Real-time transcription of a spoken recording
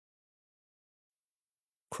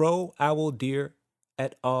Crow, Owl, Deer,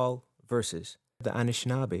 et al. Versus the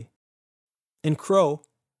Anishinabe. In Crow,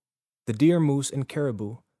 the deer, moose, and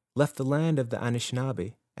caribou left the land of the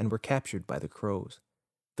Anishinabe and were captured by the crows.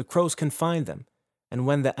 The crows confined them, and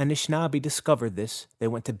when the Anishinaabe discovered this, they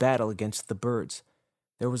went to battle against the birds.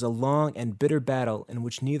 There was a long and bitter battle in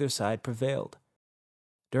which neither side prevailed.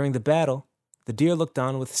 During the battle, the deer looked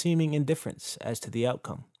on with seeming indifference as to the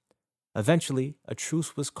outcome. Eventually, a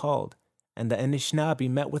truce was called, and the Anishinaabe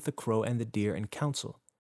met with the crow and the deer in council.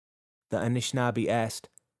 The Anishinaabe asked,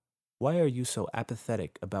 "Why are you so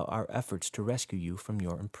apathetic about our efforts to rescue you from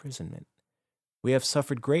your imprisonment? We have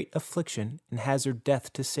suffered great affliction and hazarded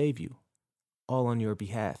death to save you, all on your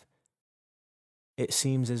behalf. It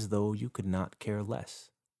seems as though you could not care less."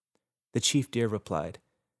 The chief deer replied,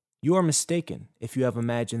 "You are mistaken if you have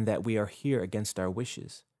imagined that we are here against our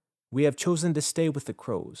wishes. We have chosen to stay with the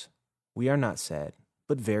crows. We are not sad,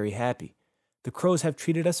 but very happy. The crows have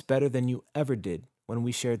treated us better than you ever did when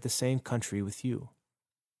we shared the same country with you."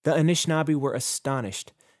 The Anishinaabe were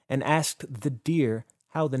astonished and asked the deer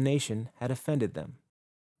how the nation had offended them.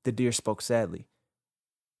 The deer spoke sadly.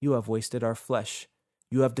 "You have wasted our flesh.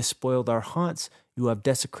 You have despoiled our haunts. You have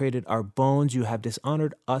desecrated our bones. You have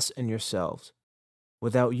dishonored us and yourselves.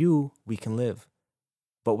 Without you, we can live.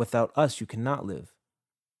 But without us, you cannot live.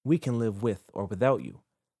 We can live with or without you."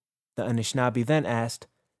 The Anishinaabe then asked,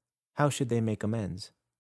 how should they make amends?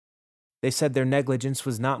 They said their negligence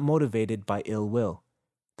was not motivated by ill will.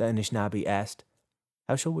 The Anishinaabe asked,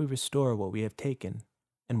 "How shall we restore what we have taken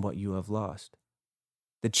and what you have lost?"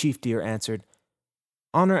 The chief deer answered,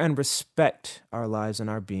 "Honor and respect our lives and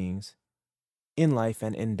our beings, in life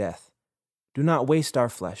and in death. Do not waste our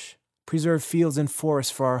flesh. Preserve fields and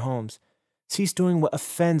forests for our homes. Cease doing what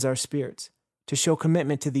offends our spirits. To show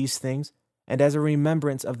commitment to these things, and as a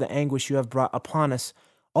remembrance of the anguish you have brought upon us,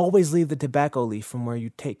 always leave the tobacco leaf from where you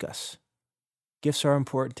take us. Gifts are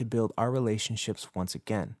important to build our relationships once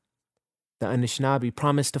again." The Anishinaabe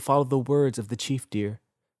promised to follow the words of the chief deer,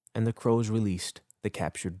 and the crows released the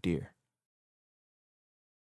captured deer.